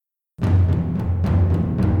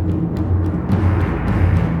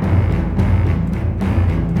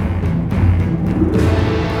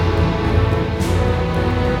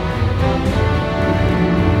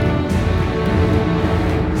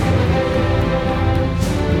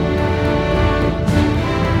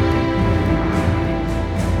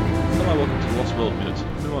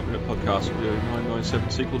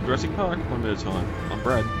sequel to Jurassic Park, 1 minute at a time. I'm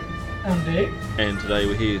Brad. I'm Dave. And today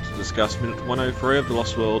we're here to discuss minute 103 of The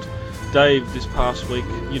Lost World. Dave, this past week,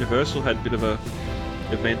 Universal had a bit of a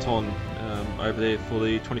event on over there for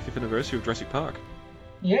the 25th anniversary of Jurassic Park.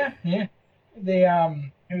 Yeah. They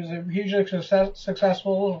it was a hugely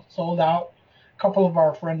successful, sold out. A couple of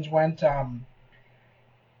our friends went. The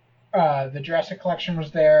Jurassic collection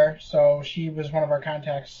was there, so she was one of our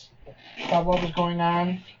contacts. Saw what was going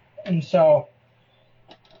on, and so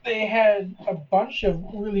they had a bunch of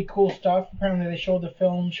really cool stuff. Apparently, they showed a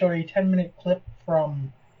 10-minute clip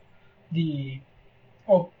from the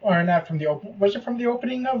not from the open. Was it from the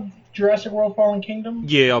opening of Jurassic World: Fallen Kingdom?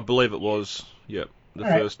 Yeah, I believe it was. Yep,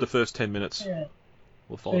 the first 10 minutes. Yeah.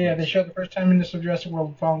 Or 5 So yeah, minutes. they showed the first 10 minutes of Jurassic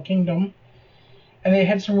World: Fallen Kingdom, and they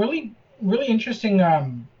had some really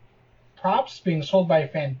interesting props being sold by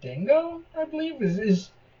Fandango. I believe is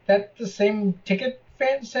that the same ticket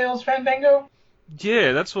sales Fandango?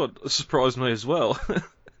 Yeah, that's what surprised me as well. I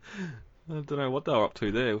don't know what they were up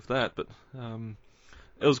to there with that, but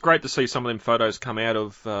it was great to see some of them photos come out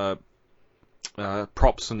of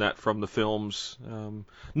props and that from the films.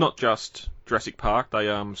 Not just Jurassic Park. They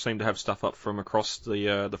seem to have stuff up from across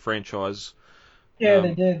the franchise. Yeah,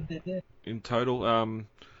 they did. In total, I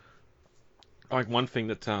think one thing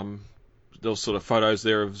that there was sort of photos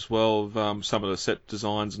there as well of some of the set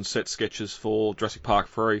designs and set sketches for Jurassic Park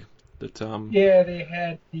 3. Yeah, they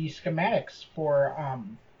had the schematics for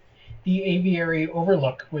the aviary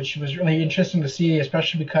overlook, which was really interesting to see,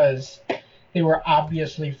 especially because they were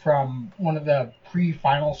obviously from one of the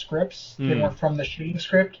pre-final scripts. They weren't from the shooting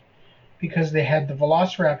script, because they had the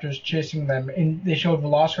velociraptors chasing them, and they showed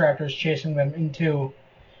velociraptors chasing them into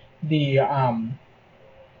the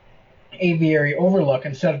aviary overlook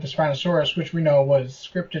instead of the Spinosaurus, which we know was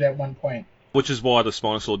scripted at one point. Which is why the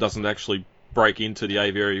Spinosaur doesn't actually break into the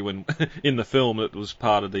aviary when in the film. It was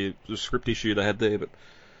part of the script issue they had there, but.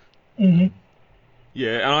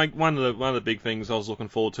 Yeah, and one of the big things I was looking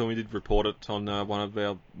forward to, and we did report it on one of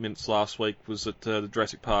our minutes last week, was that the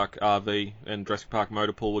Jurassic Park RV and Jurassic Park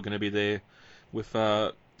Motor Pool were going to be there with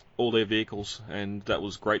all their vehicles, and that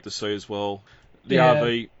was great to see as well. The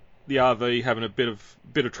RV having a bit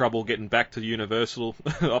of trouble getting back to Universal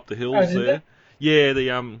up the hills there. Yeah,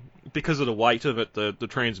 because of the weight of it, the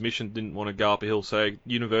transmission didn't want to go up a hill, so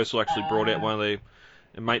Universal actually brought out one of their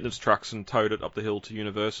maintenance trucks and towed it up the hill to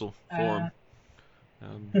Universal for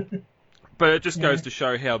them. But it just goes to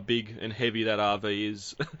show how big and heavy that RV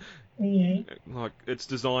is. Like, it's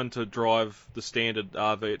designed to drive the standard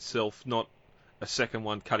RV itself, not a second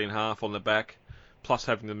one cut in half on the back. Plus,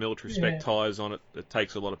 having the military spec tyres on it, it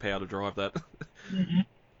takes a lot of power to drive that.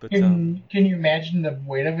 But, can you imagine the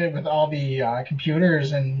weight of it with all the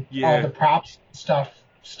computers and all the props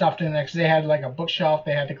stuffed in there? Because they had like a bookshelf,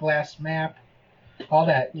 they had the glass map, all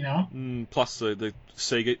that, you know. Plus the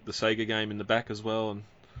Sega game in the back as well,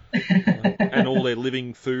 and all their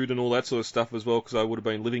living food and all that sort of stuff as well. Because I would have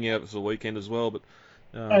been living out for the weekend as well. But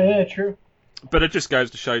true. But it just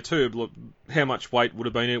goes to show too how much weight would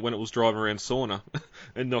have been in when it was driving around Sauna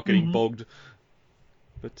and not getting bogged.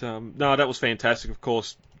 But no, that was fantastic. Of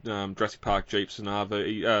course, Jurassic Park Jeeps and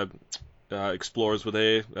RV Explorers were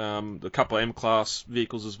there. A couple of M-Class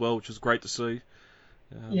vehicles as well, which was great to see.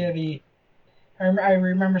 I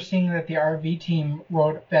remember seeing that the RV team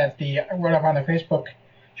wrote up on their Facebook,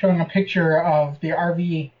 showing a picture of the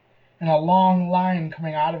RV and a long line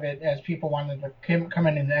coming out of it as people wanted to come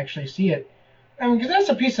in and actually see it. I mean, because that's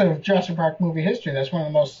a piece of Jurassic Park movie history. That's one of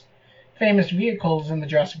the most famous vehicles in the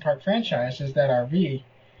Jurassic Park franchise, is that RV.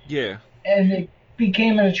 Yeah. And it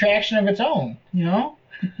became an attraction of its own, you know?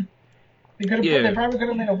 They probably could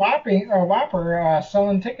have made a Whopper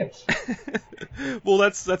selling tickets. Well,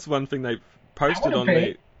 that's one thing they posted on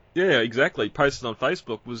the... Yeah, exactly. Posted on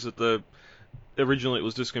Facebook was that originally it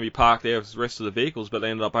was just going to be parked there with the rest of the vehicles, but they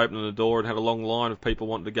ended up opening the door and had a long line of people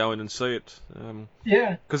wanting to go in and see it.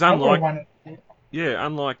 Because unlike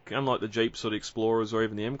the Jeeps or the Explorers or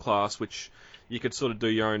even the M-Class, which you could sort of do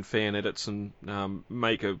your own fan edits and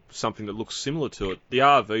make something that looks similar to it, the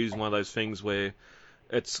RV is one of those things where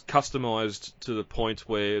it's customised to the point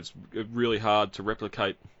where it's really hard to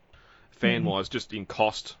replicate fan-wise, just in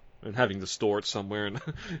cost and having to store it somewhere and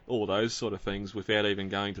all those sort of things without even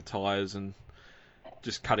going to tyres and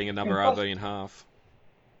just cutting another RV in half.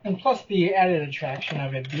 And plus the added attraction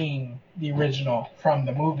of it being the original from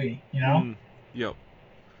the movie, you know? Yep.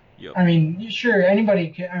 I mean, sure,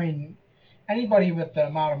 anybody with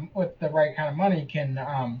the right kind of money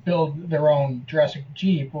can build their own Jurassic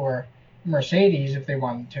Jeep or Mercedes if they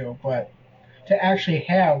wanted to, but to actually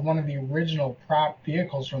have one of the original prop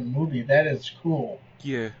vehicles from the movie, that is cool.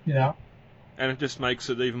 Yeah. You know? And it just makes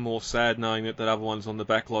it even more sad knowing that that other one's on the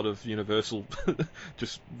back lot of Universal,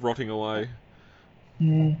 just rotting away.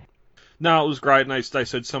 Mm. No, it was great. And they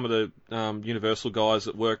said some of the Universal guys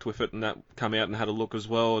that worked with it and that come out and had a look as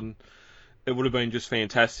well. And it would have been just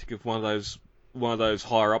fantastic if one of those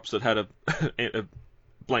higher ups that had a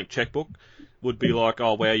blank checkbook would be like,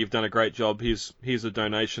 "Oh wow, you've done a great job. Here's a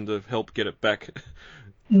donation to help get it back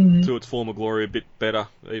to its former glory a bit better.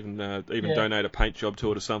 Even donate a paint job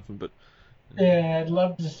to it or something." But yeah, I'd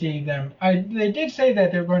love to see them. They did say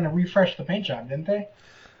that they're going to refresh the paint job, didn't they?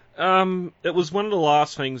 It was one of the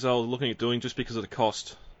last things I was looking at doing just because of the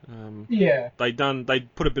cost. Yeah. They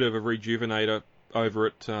put a bit of a rejuvenator over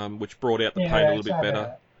it, which brought out the paint a little bit better.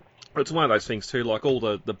 That. It's one of those things too, like all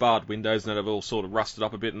the barred windows and that have all sort of rusted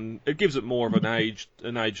up a bit, and it gives it more of an aged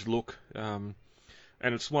look. And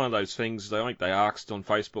it's one of those things. I think they asked on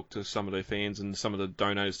Facebook to some of their fans and some of the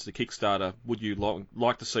donors to the Kickstarter, would you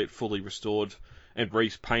like to see it fully restored and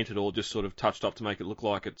repainted, or just sort of touched up to make it look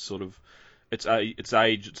like it's sort of it's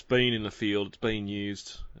aged, it's been in the field, it's been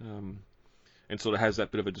used, and sort of has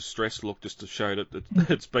that bit of a distressed look, just to show that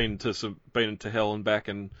it's been to hell and back,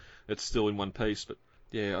 and it's still in one piece. But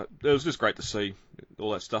yeah, it was just great to see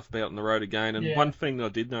all that stuff out on the road again. And one thing that I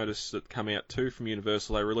did notice that came out too from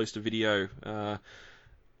Universal, they released a video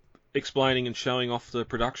explaining and showing off the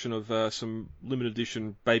production of some limited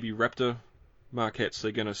edition Baby Raptor marquettes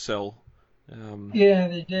they're going to sell. Yeah,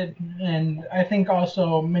 they did, and I think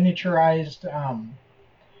also miniaturized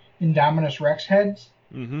Indominus Rex heads.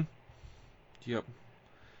 Mm-hmm. Yep.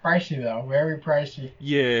 Pricey though, very pricey.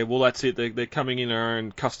 Yeah, well that's it. They're coming in their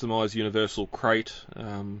own customized Universal crate.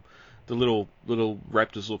 The little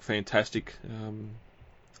Raptors look fantastic.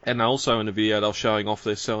 And also in the video they're showing off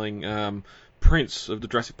they're selling prints of the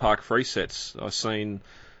Jurassic Park 3 sets. I've seen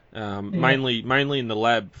mainly in the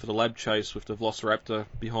lab for the lab chase with the Velociraptor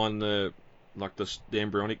behind the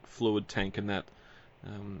embryonic fluid tank and that,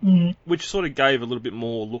 which sort of gave a little bit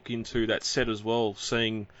more look into that set as well,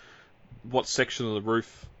 seeing what section of the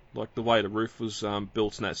roof, like the way the roof was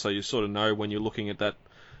built and that, so you sort of know when you're looking at that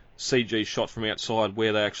CG shot from outside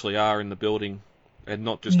where they actually are in the building, and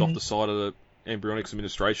not just off the side of the Embryonics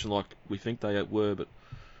administration like we think they were. But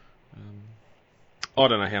I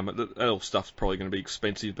don't know how much that all stuff's probably going to be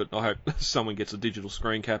expensive, but I hope someone gets a digital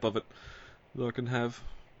screen cap of it that I can have,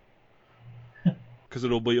 because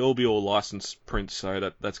it'll be all licensed prints,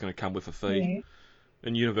 so that's going to come with a fee.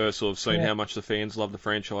 And Universal have seen how much the fans love the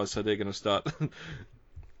franchise, so they're going to start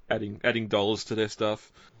adding dollars to their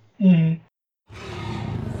stuff. Mm-hmm.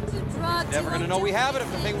 Never going to know we have it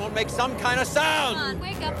if the thing won't make some kind of sound. Come on,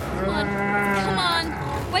 wake up. Come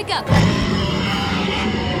on, wake up.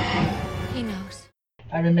 He knows.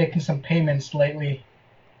 I've been making some payments lately.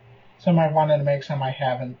 Some I wanted to make, some I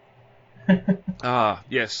haven't.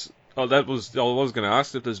 Yes. Oh, I was going to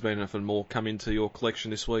ask if there's been anything more come into your collection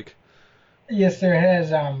this week. Yes, there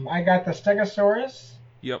has. I got the Stegosaurus.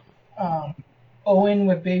 Yep. Owen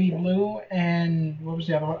with Baby Blue, and what was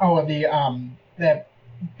the other one? Oh, that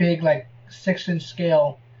big 6-inch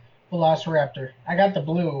scale Velociraptor. I got the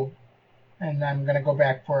blue, and I'm gonna go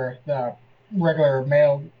back for the regular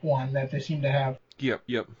male one that they seem to have. Yep.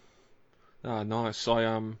 Nice.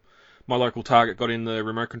 My local Target got in the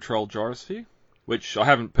remote control gyrosphere, which I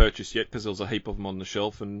haven't purchased yet because there was a heap of them on the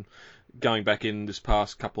shelf, and going back in this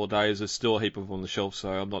past couple of days, there's still a heap of them on the shelf, so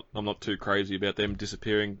I'm not too crazy about them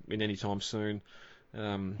disappearing in any time soon.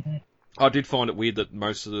 I did find it weird that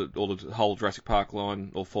most of the whole Jurassic Park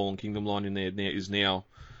line or Fallen Kingdom line in there is now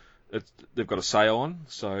they've got a sale on,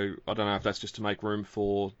 so I don't know if that's just to make room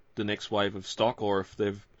for the next wave of stock, or if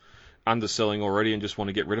they've underselling already and just want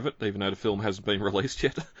to get rid of it, even though the film hasn't been released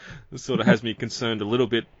yet. It sort of has me concerned a little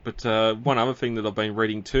bit. But one other thing that I've been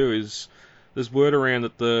reading too is there's word around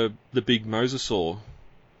that the big mosasaur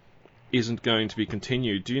isn't going to be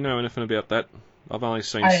continued. Do you know anything about that? I've only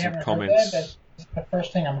seen some comments. Heard that. That's the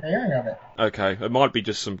first thing I'm hearing of it. Okay, it might be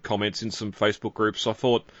just some comments in some Facebook groups. I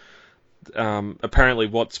thought apparently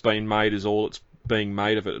what's been made is all that's being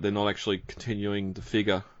made of it. They're not actually continuing the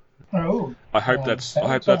figure. Oh. I hope that's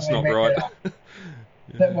not right.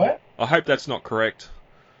 That what? I hope that's not correct.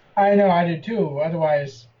 I know, I did too.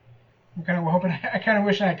 Otherwise, I'm kind of hoping. I kind of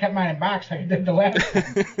wish I had kept mine in box like I did the last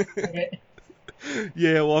time. Okay.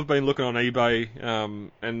 Yeah, well, I've been looking on eBay,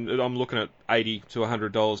 and I'm looking at $80 to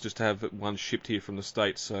 $100 just to have one shipped here from the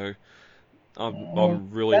States. So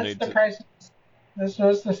I'm really need to. Prices. That's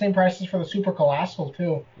the same prices for the Super Colossal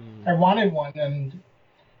too. I wanted one, and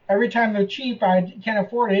every time they're cheap, I can't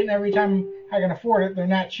afford it, and every time I can afford it, they're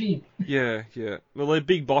not cheap. Yeah. Well, they're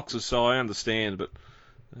big boxes, so I understand, but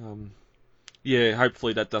yeah,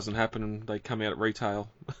 hopefully that doesn't happen and they come out at retail.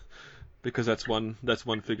 because that's one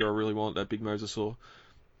figure I really want, that big Mosasaur.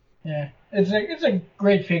 Yeah, it's a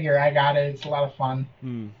great figure. I got it. It's a lot of fun.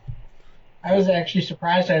 I was actually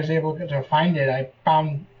surprised I was able to find it. I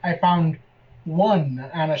found one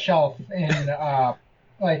on a shelf in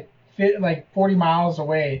like 40 miles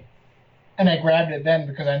away, and I grabbed it then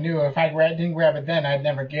because I knew if I didn't grab it then, I'd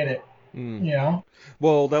never get it. You know.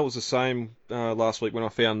 Well, that was the same last week when I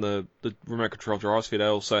found the remote control Gyros Fit. I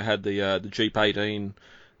also had the Jeep 18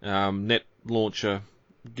 net launcher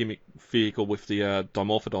gimmick vehicle with the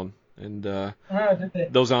Dimorphodon, and there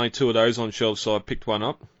was only 2 of those on shelves, so I picked one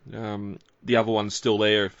up. The other one's still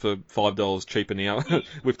there for $5 cheaper now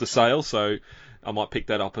with the sale, so I might pick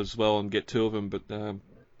that up as well and get 2 of them. But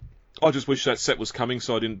I just wish that set was coming,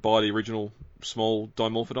 so I didn't buy the original small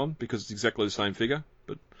Dimorphodon, because it's exactly the same figure.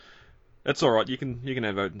 But that's all right. You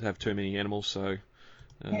can have too many animals, so.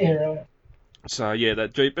 Really. So yeah,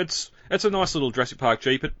 that Jeep, it's a nice little Jurassic Park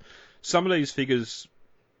Jeep. Some of these figures,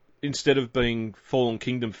 instead of being Fallen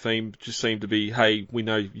Kingdom themed, just seem to be, hey, we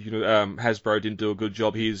know Hasbro didn't do a good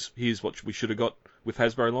job. Here's what we should have got with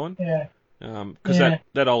Hasbro line. Yeah. Because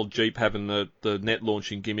that old Jeep having the net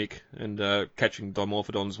launching gimmick and catching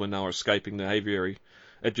Dimorphodons when they were escaping the aviary,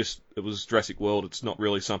 it was Jurassic World. It's not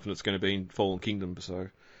really something that's going to be in Fallen Kingdom. So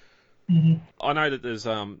I know that there's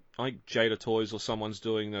I think Jada Toys or someone's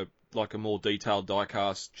doing a more detailed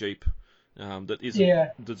diecast Jeep that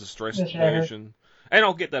isn't the distressed version. And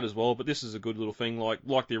I'll get that as well, but this is a good little thing,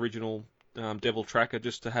 like the original Devil Tracker,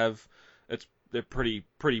 just to have. They're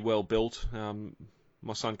pretty well built.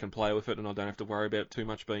 My son can play with it, and I don't have to worry about it too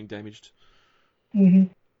much being damaged.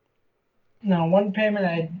 Now, one payment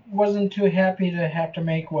I wasn't too happy to have to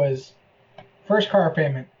make was first car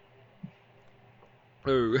payment.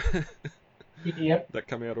 Oh. Yep. That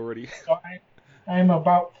come out already. So I'm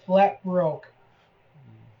about flat broke.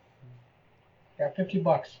 Got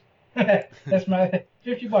 $50. That's my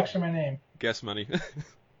 $50 for my name. Gas money.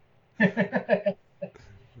 Thankfully,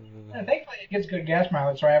 it gets good gas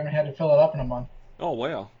mileage, so I haven't had to fill it up in a month. Oh,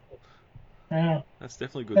 wow. Yeah. That's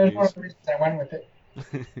definitely good That's news. one of the reasons I went with it.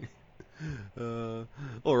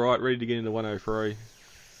 All right, ready to get into 103.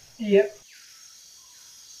 Yep.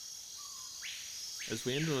 As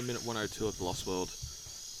we enter the minute 102 of the Lost World,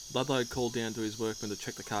 Ludlow called down to his workmen to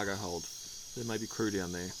check the cargo hold. There may be crew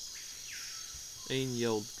down there. Ian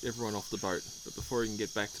yelled everyone off the boat, but before he can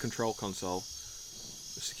get back to the control console,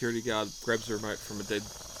 the security guard grabs the remote from a dead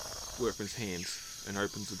workman's hands and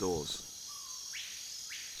opens the doors.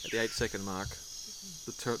 At the 8-second mark,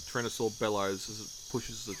 the Tyrannosaur bellows as it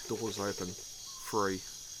pushes the doors open, free,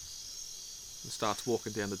 and starts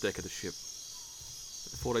walking down the deck of the ship.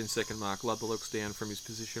 At the 14-second mark, Ludlow looks down from his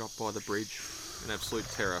position up by the bridge in absolute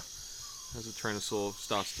terror as the Tyrannosaur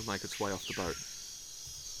starts to make its way off the boat.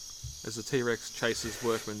 As the T-Rex chases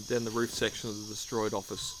workmen down the roof section of the destroyed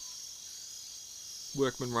office,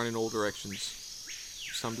 workmen run in all directions,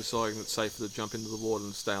 some deciding it's safer to jump into the water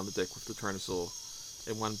and stay on the deck with the Tyrannosaur,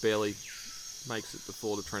 and one barely makes it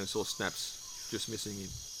before the Tyrannosaur snaps, just missing him.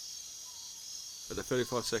 At the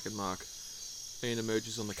 35-second mark, Ian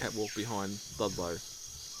emerges on the catwalk behind Ludlow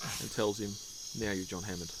and tells him, "Now you're John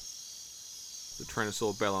Hammond." The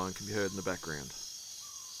Tyrannosaur bellowing can be heard in the background.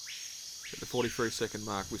 At the 43-second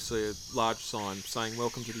mark, we see a large sign saying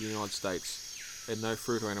 "Welcome to the United States" and no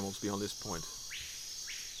fruit or animals beyond this point.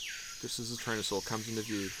 Just as the Tyrannosaur comes into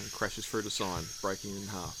view and crashes through the sign, breaking it in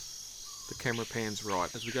half. The camera pans right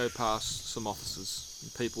as we go past some offices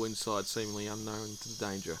and people inside seemingly unknown to the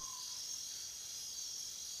danger.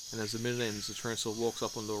 And as the minute ends, the Tyrannosaur walks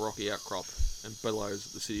up onto a rocky outcrop and bellows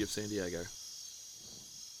at the city of San Diego.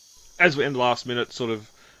 As we end the last minute,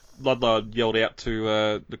 Ludlow yelled out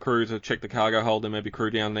to the crew to check the cargo hold. There may be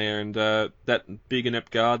crew down there, and that big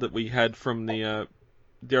inept guard that we had from the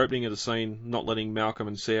opening of the scene, not letting Malcolm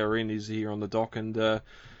and Sarah in, is here on the dock and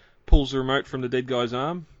pulls the remote from the dead guy's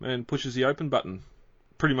arm and pushes the open button.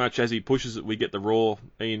 Pretty much as he pushes it, we get the roar.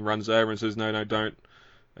 Ian runs over and says, "No, don't."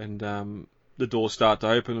 And the doors start to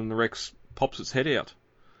open and the Rex pops its head out.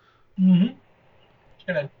 It's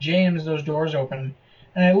gonna jams those doors open.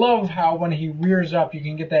 And I love how when he rears up, you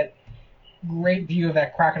can get that great view of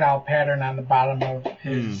that crocodile pattern on the bottom of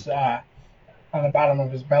his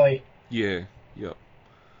belly. Yeah, yep.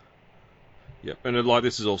 And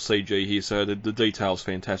this is all CG here, so the detail's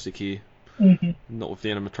fantastic here. Not with the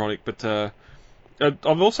animatronic, but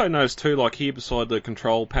I've also noticed too, here beside the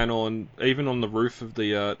control panel and even on the roof of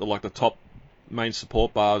the top main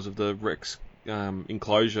support bars of the Rex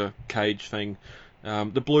enclosure cage thing,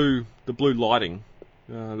 the blue lighting.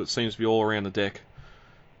 That seems to be all around the deck,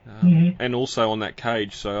 and also on that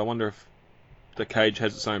cage. So I wonder the cage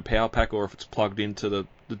has its own power pack or if it's plugged into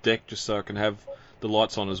the deck just so it can have the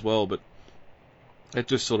lights on as well. But it's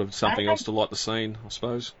just sort of something else to light the scene, I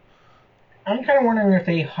suppose. I'm kind of wondering if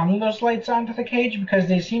they hung those lights onto the cage, because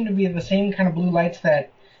they seem to be the same kind of blue lights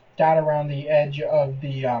that dot around the edge of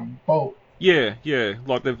the boat. Yeah,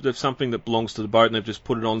 like they've something that belongs to the boat and they've just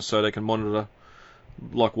put it on so they can monitor,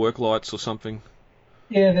 like work lights or something.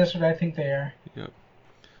 Yeah, that's what I think they are. Yep.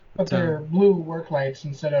 But they're blue work lights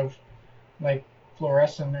instead of like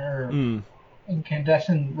fluorescent or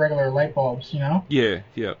incandescent regular light bulbs, you know? Yeah.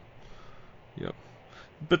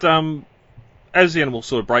 But as the animal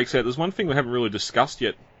sort of breaks out, there's one thing we haven't really discussed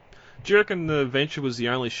yet. Do you reckon the Venture was the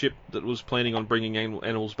only ship that was planning on bringing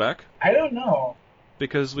animals back? I don't know.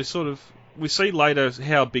 Because we see later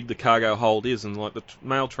how big the cargo hold is, and like the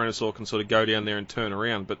male Tyrannosaur can sort of go down there and turn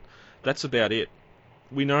around, but that's about it.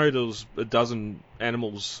 We know there was a dozen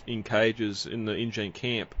animals in cages in the InGen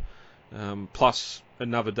camp, plus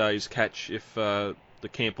another day's catch if the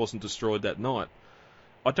camp wasn't destroyed that night.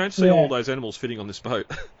 I don't see all those animals fitting on this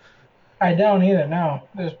boat. I don't either, no.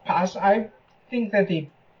 I think that they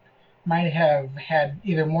might have had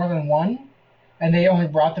either more than one, and they only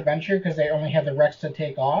brought the Venture because they only had the Rex to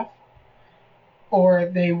take off, or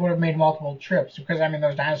they would have made multiple trips, because, I mean,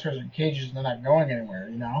 those dinosaurs are in cages and they're not going anywhere,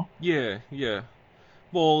 you know? Yeah.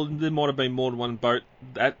 Well, there might have been more than one boat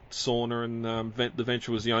at Sauna, and the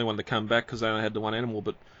Venture was the only one to come back because they only had the one animal,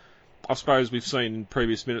 but I suppose we've seen in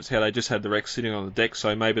previous minutes how they just had the Rex sitting on the deck,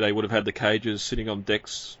 so maybe they would have had the cages sitting on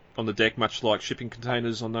the deck, much like shipping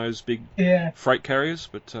containers on those big freight carriers.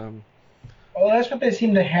 But well, that's what they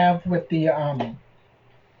seem to have with the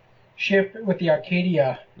ship, with the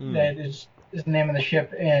Arcadia, that is the name of the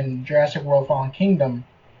ship in Jurassic World: Fallen Kingdom.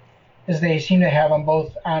 Is they seem to have them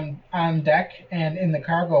both on deck and in the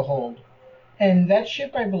cargo hold. And that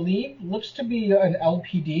ship, I believe, looks to be an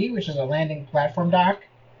LPD, which is a landing platform dock.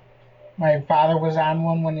 My father was on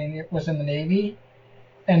one when he was in the Navy.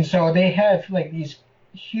 And so they have like these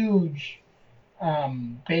huge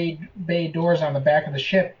bay doors on the back of the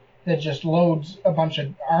ship that just loads a bunch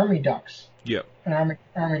of Army ducks. Yep. And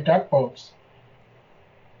Army duck boats.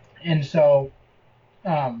 And so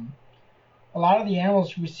a lot of the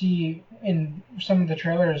animals we see in some of the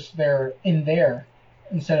trailers, they're in there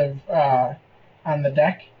instead of on the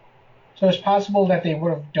deck. So it's possible that they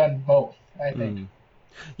would have done both, I think.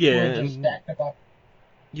 Yeah, just stacked them up.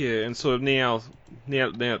 Yeah, and sort of now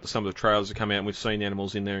that some of the trailers have come out and we've seen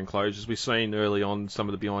animals in their enclosures, we've seen early on some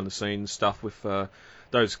of the behind-the-scenes stuff with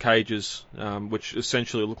those cages, which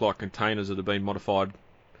essentially look like containers that have been modified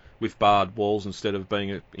with barred walls instead of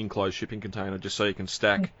being an enclosed shipping container, just so you can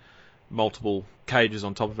stack multiple cages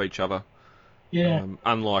on top of each other. Yeah.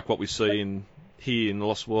 Unlike what we see here in the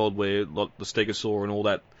Lost World, where like, the Stegosaur and all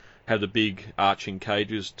that have the big arching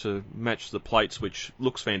cages to match the plates, which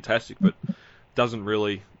looks fantastic, but doesn't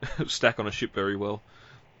really stack on a ship very well.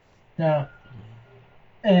 No.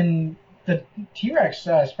 And the T-Rex,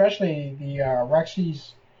 especially the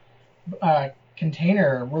Rexy's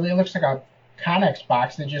container, really looks like a Connex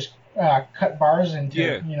box that just cut bars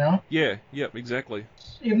into, you know? Yeah, exactly.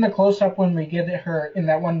 Even the close-up when we get her in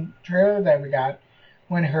that one trailer that we got,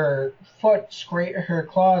 when her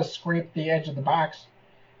claws scrape the edge of the box,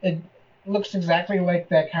 it looks exactly like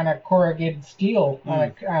that kind of corrugated steel on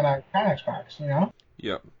a Connex box, you know?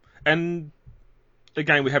 Yeah. And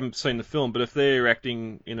again, we haven't seen the film, but if they're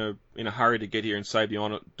acting in a hurry to get here and save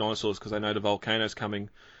the dinosaurs because they know the volcano's coming,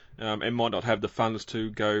 and might not have the funds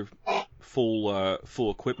to go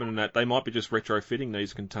full equipment and that, they might be just retrofitting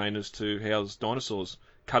these containers to house dinosaurs,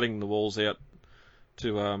 cutting the walls out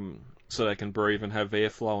to so they can breathe and have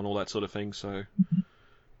airflow and all that sort of thing. So,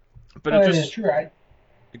 but it is true.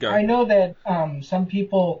 Go. I know that some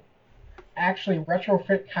people actually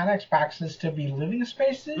retrofit Connex boxes to be living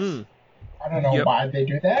spaces. I don't know why they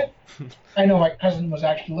do that. I know my cousin was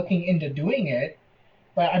actually looking into doing it,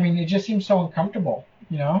 but I mean, it just seems so uncomfortable,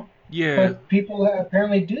 you know? Yeah. But people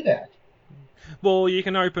apparently do that. Well, you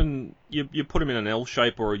can you put them in an L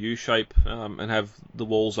shape or a U shape and have the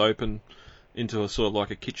walls open into a sort of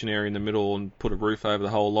like a kitchen area in the middle and put a roof over the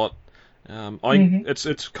whole lot.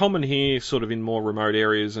 It's common here, sort of in more remote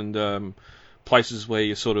areas and places where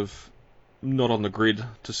you're sort of not on the grid,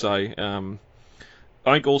 to say.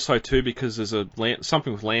 I think also too because there's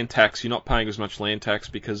something with land tax. You're not paying as much land tax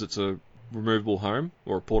because it's a removable home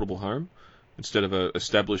or a portable home instead of a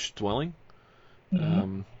established dwelling.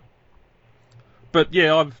 But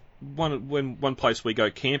yeah, one place we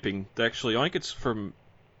go camping, I think it's from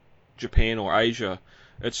Japan or Asia.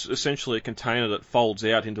 It's essentially a container that folds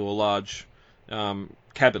out into a large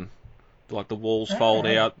cabin. Like the walls fold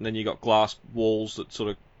out, and then you got glass walls that sort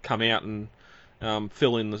of come out, and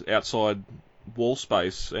fill in the outside wall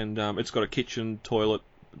space, and it's got a kitchen, toilet,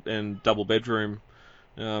 and double bedroom,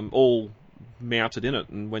 all mounted in it.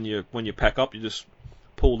 And when you pack up, you just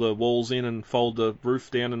pull the walls in and fold the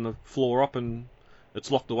roof down and the floor up, and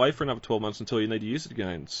it's locked away for another 12 months until you need to use it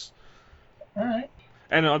again. All right.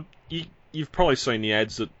 And you've probably seen the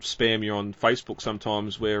ads that spam you on Facebook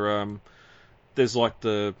sometimes, where there's like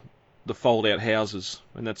the fold-out houses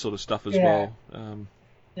and that sort of stuff as well.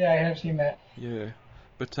 Yeah, I have seen that. Yeah.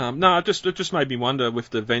 But no, it just made me wonder with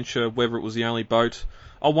the Venture whether it was the only boat.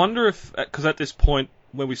 I wonder if, because at this point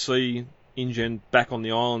when we see InGen back on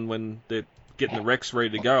the island when they're getting the Rex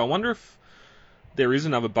ready to go, I wonder if there is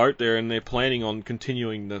another boat there and they're planning on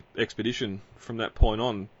continuing the expedition from that point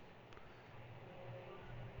on.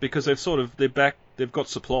 Because they're back, they've got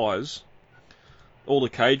supplies, all the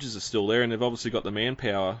cages are still there, and they've obviously got the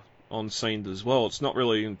manpower on scene as well. It's not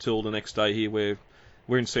really until the next day here where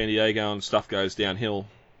we're in San Diego and stuff goes downhill,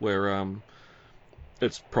 where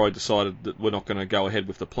it's probably decided that we're not going to go ahead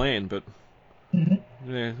with the plan. But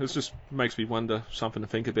yeah, it just makes me wonder, something to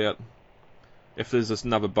think about. If there's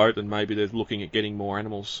another boat, then maybe they're looking at getting more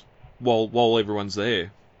animals while everyone's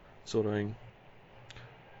there, sort of thing.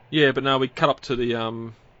 Yeah, but no, we cut up to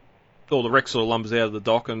the the Rex sort of lumbers out of the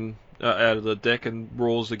dock and out of the deck and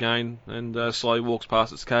roars again, and slowly walks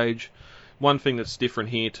past its cage. One thing that's different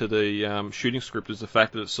here to the shooting script is the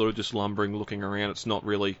fact that it's sort of just lumbering, looking around. It's not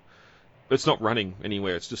running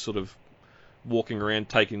anywhere. It's just sort of walking around,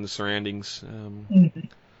 taking the surroundings.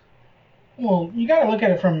 Well, you got to look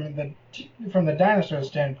at it from the dinosaur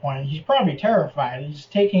standpoint. He's probably terrified. He's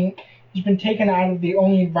been taken out of the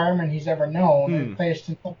only environment he's ever known and placed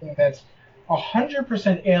in something that's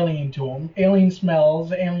 100% alien to him. Alien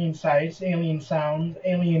smells, alien sights, alien sounds,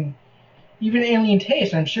 even alien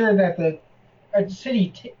taste. I'm sure that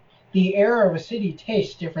the air of a city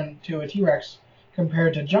tastes different to a T-Rex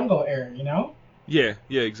compared to jungle air, you know? Yeah,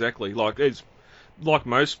 exactly. Like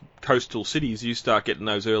most coastal cities, you start getting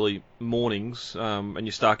those early mornings, and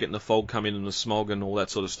you start getting the fog come in and the smog and all that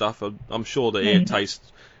sort of stuff. I'm sure the air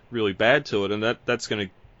tastes really bad to it, and that's going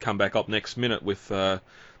to come back up next minute with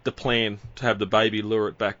the plan to have the baby lure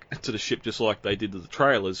it back to the ship just like they did to the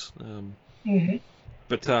trailers.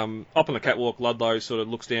 But up on the catwalk, Ludlow sort of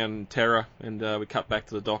looks down in terror, and we cut back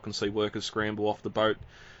to the dock and see workers scramble off the boat,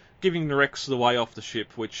 giving the Rex the way off the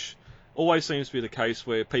ship, which always seems to be the case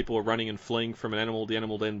where people are running and fleeing from an animal, the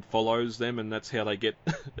animal then follows them, and that's how they get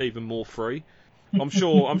even more free. I'm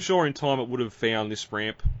sure in time it would have found this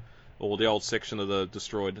ramp, or the old section of the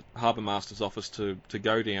destroyed Harbour Master's office to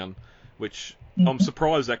go down, which I'm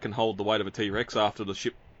surprised that can hold the weight of a T-Rex after the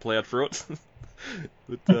ship ploughed through it.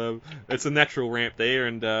 But it's a natural ramp there,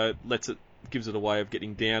 and gives it a way of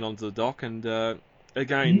getting down onto the dock. And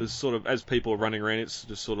again, there's sort of, as people are running around, it's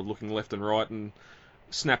just sort of looking left and right, and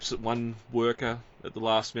snaps at one worker at the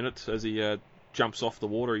last minute as he jumps off the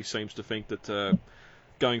water. He seems to think that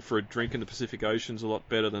going for a drink in the Pacific Ocean's a lot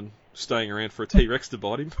better than staying around for a T-Rex to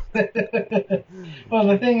bite him. Well,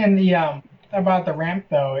 the thing in the about the ramp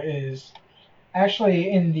though is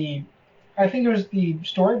actually I think it was the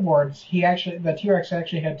storyboards. The T-Rex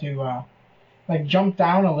actually had to jump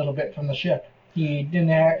down a little bit from the ship. He didn't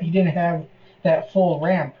have that full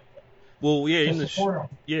ramp. Well, yeah, in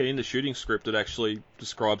the shooting script, it actually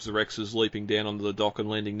describes the Rex as leaping down onto the dock and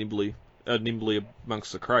landing nimbly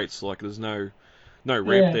amongst the crates. Like there's no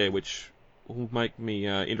ramp there, which will make me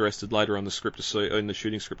interested later on the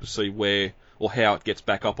shooting script to see where or how it gets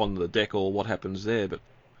back up onto the deck or what happens there.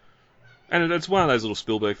 And it's one of those little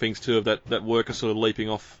Spielberg things too, of that worker sort of leaping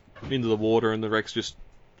off into the water and the Rex just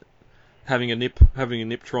having a nip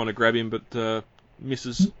trying to grab him, but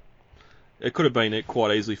misses. It could have been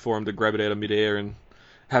quite easily for him to grab it out of midair and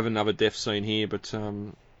have another death scene here, but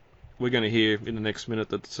we're going to hear in the next minute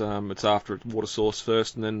that it's after its water source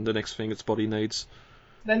first, and then the next thing its body needs.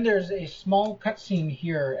 Then there's a small cutscene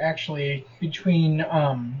here, actually, between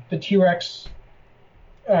the T-Rex,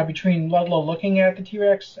 between Ludlow looking at the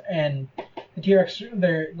T-Rex and the T-Rex.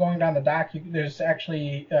 They're going down the dock. There's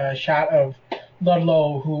actually a shot of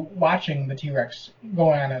Ludlow watching the T-Rex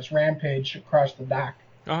going on its rampage across the dock.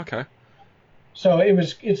 Oh, okay. So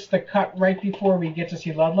it's the cut right before we get to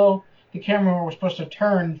see Ludlow. The camera was supposed to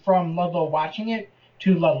turn from Ludlow watching it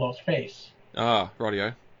to Ludlow's face. Ah,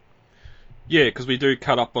 rightio. Yeah, because we do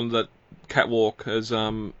cut up on that catwalk as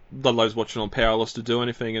Ludlow's watching on powerless to do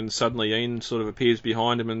anything, and suddenly Ian sort of appears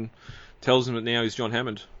behind him and tells him that now he's John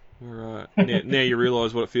Hammond. Now you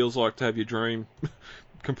realise what it feels like to have your dream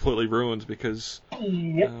completely ruined, because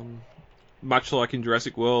much like in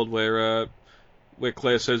Jurassic World, where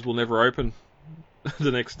Claire says we'll never open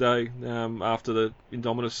the next day after the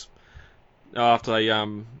Indominus after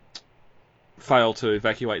they fail to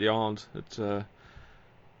evacuate the island.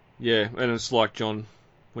 Yeah, and it's like John,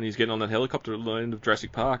 when he's getting on that helicopter at the end of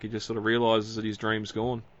Jurassic Park, he just sort of realises that his dream's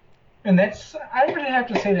gone. And I would have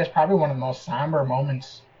to say that's probably one of the most somber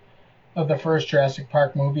moments of the first Jurassic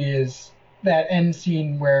Park movie, is that end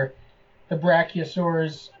scene where the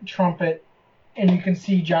brachiosaurs trumpet, and you can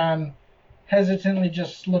see John hesitantly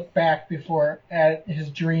just look back before at his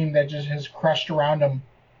dream that just has crushed around him.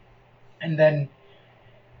 And then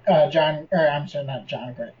Alan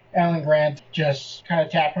Grant just kind of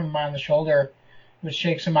tapped him on the shoulder, which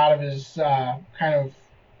shakes him out of his kind of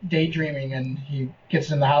daydreaming, and he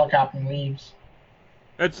gets in the helicopter and leaves.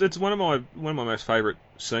 It's one of my most favourite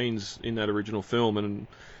scenes in that original film, and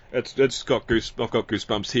I've got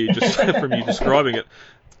goosebumps here just from you describing it.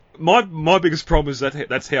 My biggest problem is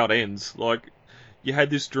that's how it ends. Like, you had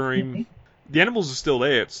this dream, the animals are still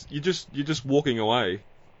there. You're just walking away,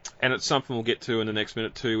 and it's something we'll get to in the next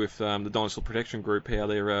minute too with the Dinosaur Protection Group, how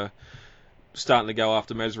they're starting to go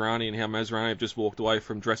after Masrani, and how Masrani have just walked away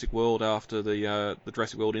from Jurassic World after the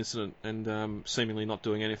Jurassic World incident, and seemingly not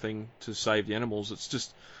doing anything to save the animals.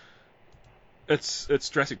 It's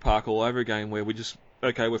Jurassic Park all over again, where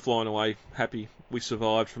we're flying away happy, we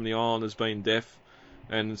survived from the island, there's been death,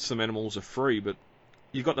 and some animals are free, but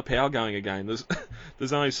you've got the power going again.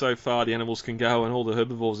 There's only so far the animals can go, and all the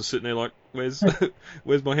herbivores are sitting there like, where's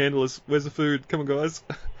my handlers, where's the food, come on guys,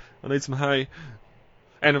 I need some hay.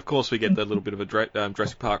 And of course we get that little bit of a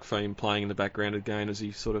Jurassic Park theme playing in the background again as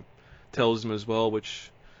he sort of tells them as well,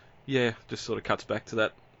 which, yeah, just sort of cuts back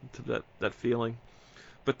to that feeling.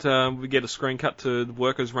 But we get a screen cut to the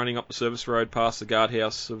workers running up the service road past the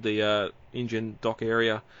guardhouse of the InGen dock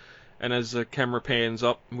area, and as the camera pans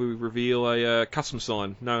up, we reveal a custom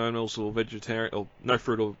sign: no animals or vegetarian, or no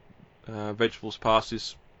fruit or vegetables past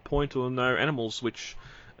this point, or no animals. Which,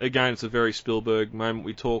 again, it's a very Spielberg moment.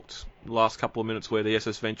 We talked the last couple of minutes where the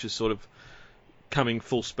SS Venture's sort of coming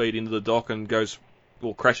full speed into the dock and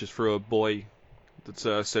crashes through a buoy that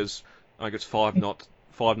says, I think it's 5 knot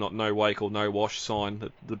no wake or no wash sign,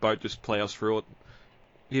 that the boat just plows through it.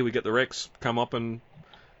 Here we get the Rex come up and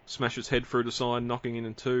smash its head through the sign, knocking it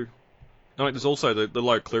in two. I think there's also the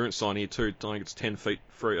low clearance sign here too. I think it's 10 feet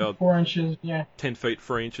 4 inches, yeah. 10 feet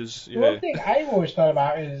 3 inches. Yeah. One thing I've always thought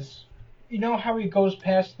about is, you know how he goes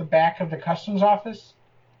past the back of the customs office?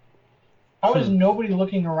 How is nobody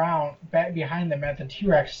looking around back behind them at the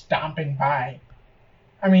T-Rex stomping by?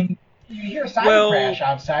 I mean, you hear a side crash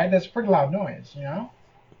outside. That's a pretty loud noise, you know?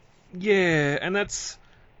 Yeah, and it's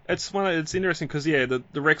interesting because the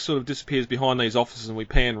Rex sort of disappears behind these offices, and we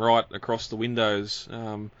pan right across the windows.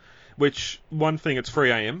 Which, one thing, it's 3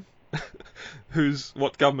 a.m.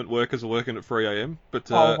 What government workers are working at 3 a.m.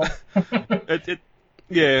 But overtime.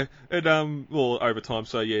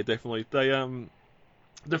 So yeah, definitely.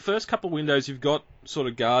 The first couple of windows, you've got sort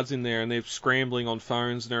of guards in there, and they're scrambling on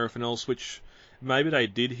phones and everything else, which maybe they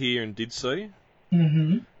did hear and did see.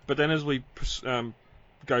 Mm-hmm. But then as we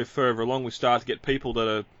go further along, we start to get people that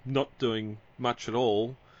are not doing much at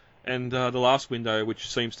all. And the last window, which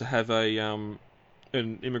seems to have an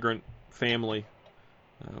immigrant family.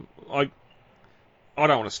 I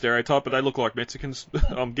don't want to stereotype, but they look like Mexicans.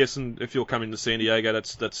 I'm guessing if you're coming to San Diego,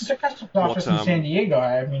 that's it's a customs office in San Diego.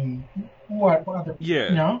 I mean, what other? Yeah.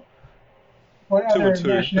 You know, what other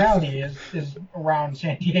nationality is around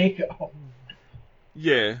San Diego?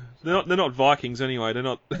 Yeah, they're not Vikings anyway. They're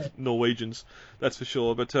not Norwegians, that's for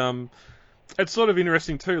sure. But it's sort of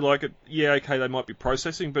interesting too. Like, they might be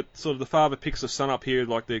processing, but sort of the father picks the son up here,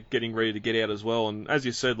 like they're getting ready to get out as well. And as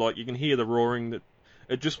you said, like, you can hear the roaring that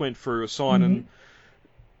it just went through a sign, and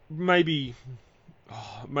maybe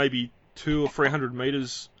 200 or 300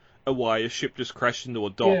 meters away, a ship just crashed into a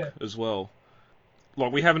dock as well.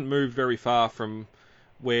 Like, we haven't moved very far from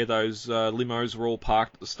where those limos were all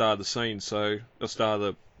parked at the start of the scene, the start of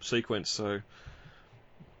the sequence. So,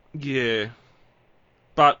 yeah.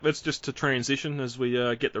 But it's just to transition as we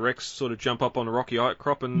get the Rex sort of jump up on a rocky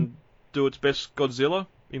outcrop and do its best Godzilla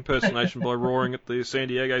impersonation by roaring at the San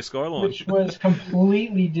Diego skyline, which was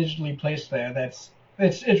completely digitally placed there.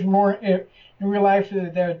 It's more in real life.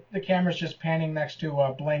 The camera's just panning next to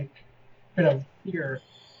a blank bit of here.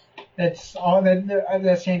 That's all.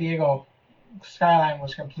 That San Diego skyline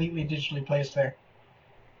was completely digitally placed there.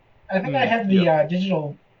 I think I have the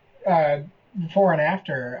digital before and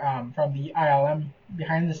after from the ILM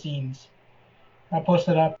behind the scenes. I'll post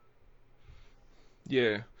it up.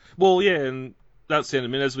 Yeah. Well, yeah, and that's the end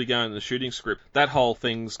of it. As we go in the shooting script, that whole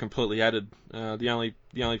thing's completely added. The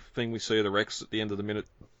only thing we see of the Rex at the end of the minute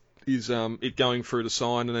is it going through the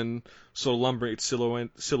sign and then sort of lumbering its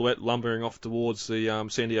silhouette lumbering off towards the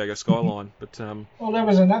San Diego skyline. But well, there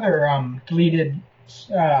was another deleted.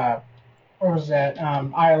 What was that?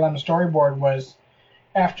 ILM storyboard was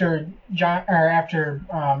after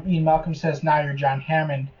Ian Malcolm says, "Now you're John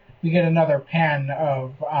Hammond." We get another pan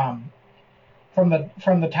of from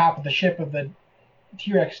the top of the ship of the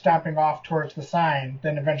T-Rex stomping off towards the sign.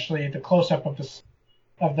 Then eventually the close up of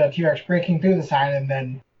the T-Rex breaking through the sign and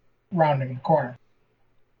then rounding the corner.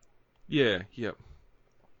 Yeah,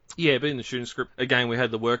 but in the shooting script, again, we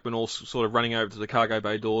had the workmen all sort of running over to the cargo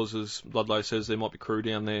bay doors, as Ludlow says there might be crew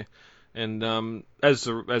down there. And as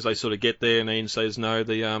they sort of get there and Ian says no,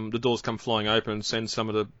 the doors come flying open and send some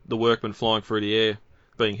of the workmen flying through the air,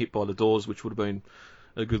 being hit by the doors, which would have been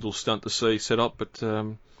a good little stunt to see set up. But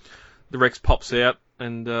the Rex pops out,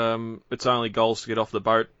 and its only goal is to get off the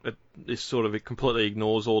boat. It completely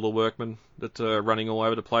ignores all the workmen that are running all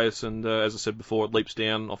over the place, and as I said before, it leaps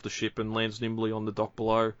down off the ship and lands nimbly on the dock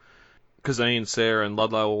below. Because Ian, Sarah and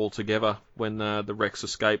Ludlow are all together when the Rex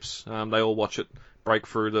escapes. They all watch it break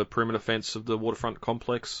through the perimeter fence of the waterfront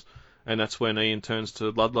complex, and that's when Ian turns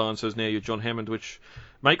to Ludlow and says, "Now you're John Hammond," which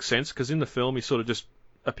makes sense, because in the film he sort of just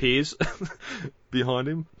appears behind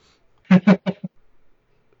him.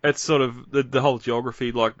 It's sort of the whole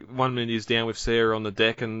geography, like 1 minute he's down with Sarah on the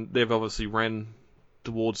deck, and they've obviously ran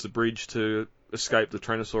towards the bridge to escape the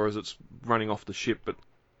Tyrannosaur as it's running off the ship. But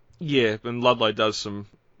yeah, and Ludlow does some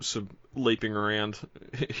leaping around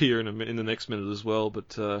here in the next minute as well.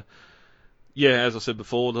 But yeah, as I said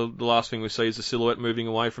before, the last thing we see is the silhouette moving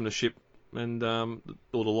away from the ship and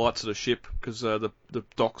all the lights of the ship, because the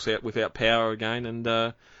dock's out without power again,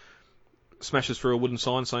 and smashes through a wooden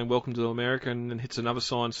sign saying "Welcome to America," and then hits another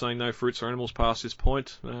sign saying "No fruits or animals past this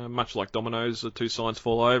point." Much like dominoes, the two signs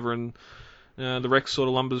fall over, and the Rex sort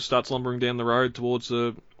of starts lumbering down the road towards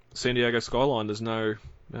the San Diego skyline. There's no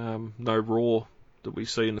roar that we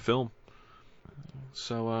see in the film.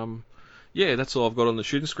 So yeah, that's all I've got on the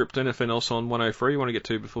shooting script. Anything else on 103 you want to get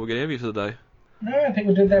to before we get out of here for the day? No, I think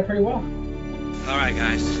we did that pretty well. All right,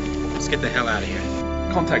 guys, let's get the hell out of here.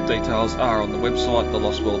 Contact details are on the website,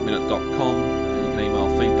 thelostworldminute.com. You can email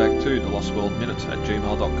feedback to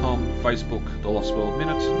thelostworldminute@gmail.com, Facebook, The Lost World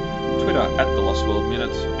Minute, Twitter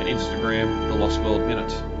 @thelostworldminute, and Instagram, The Lost World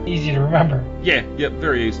Minute. Easy to remember. Yeah,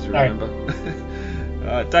 very easy to remember.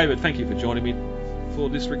 David, thank you for joining me for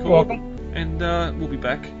this record. You're welcome. And we'll be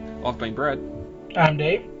back. I've been Brad. I'm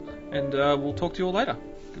Dave. And we'll talk to you all later.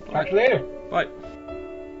 Goodbye. Talk to you later. Bye.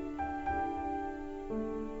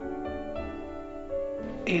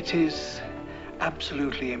 It is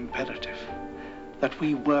absolutely imperative that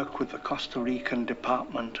we work with the Costa Rican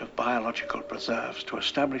Department of Biological Preserves to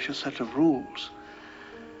establish a set of rules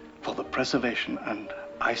for the preservation and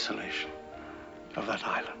isolation of that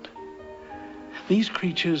island. These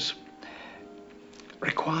creatures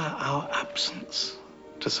require our absence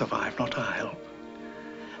to survive, not our help.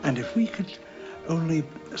 And if we could only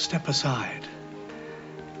step aside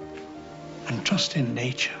and trust in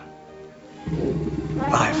nature,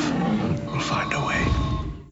 life will find a way.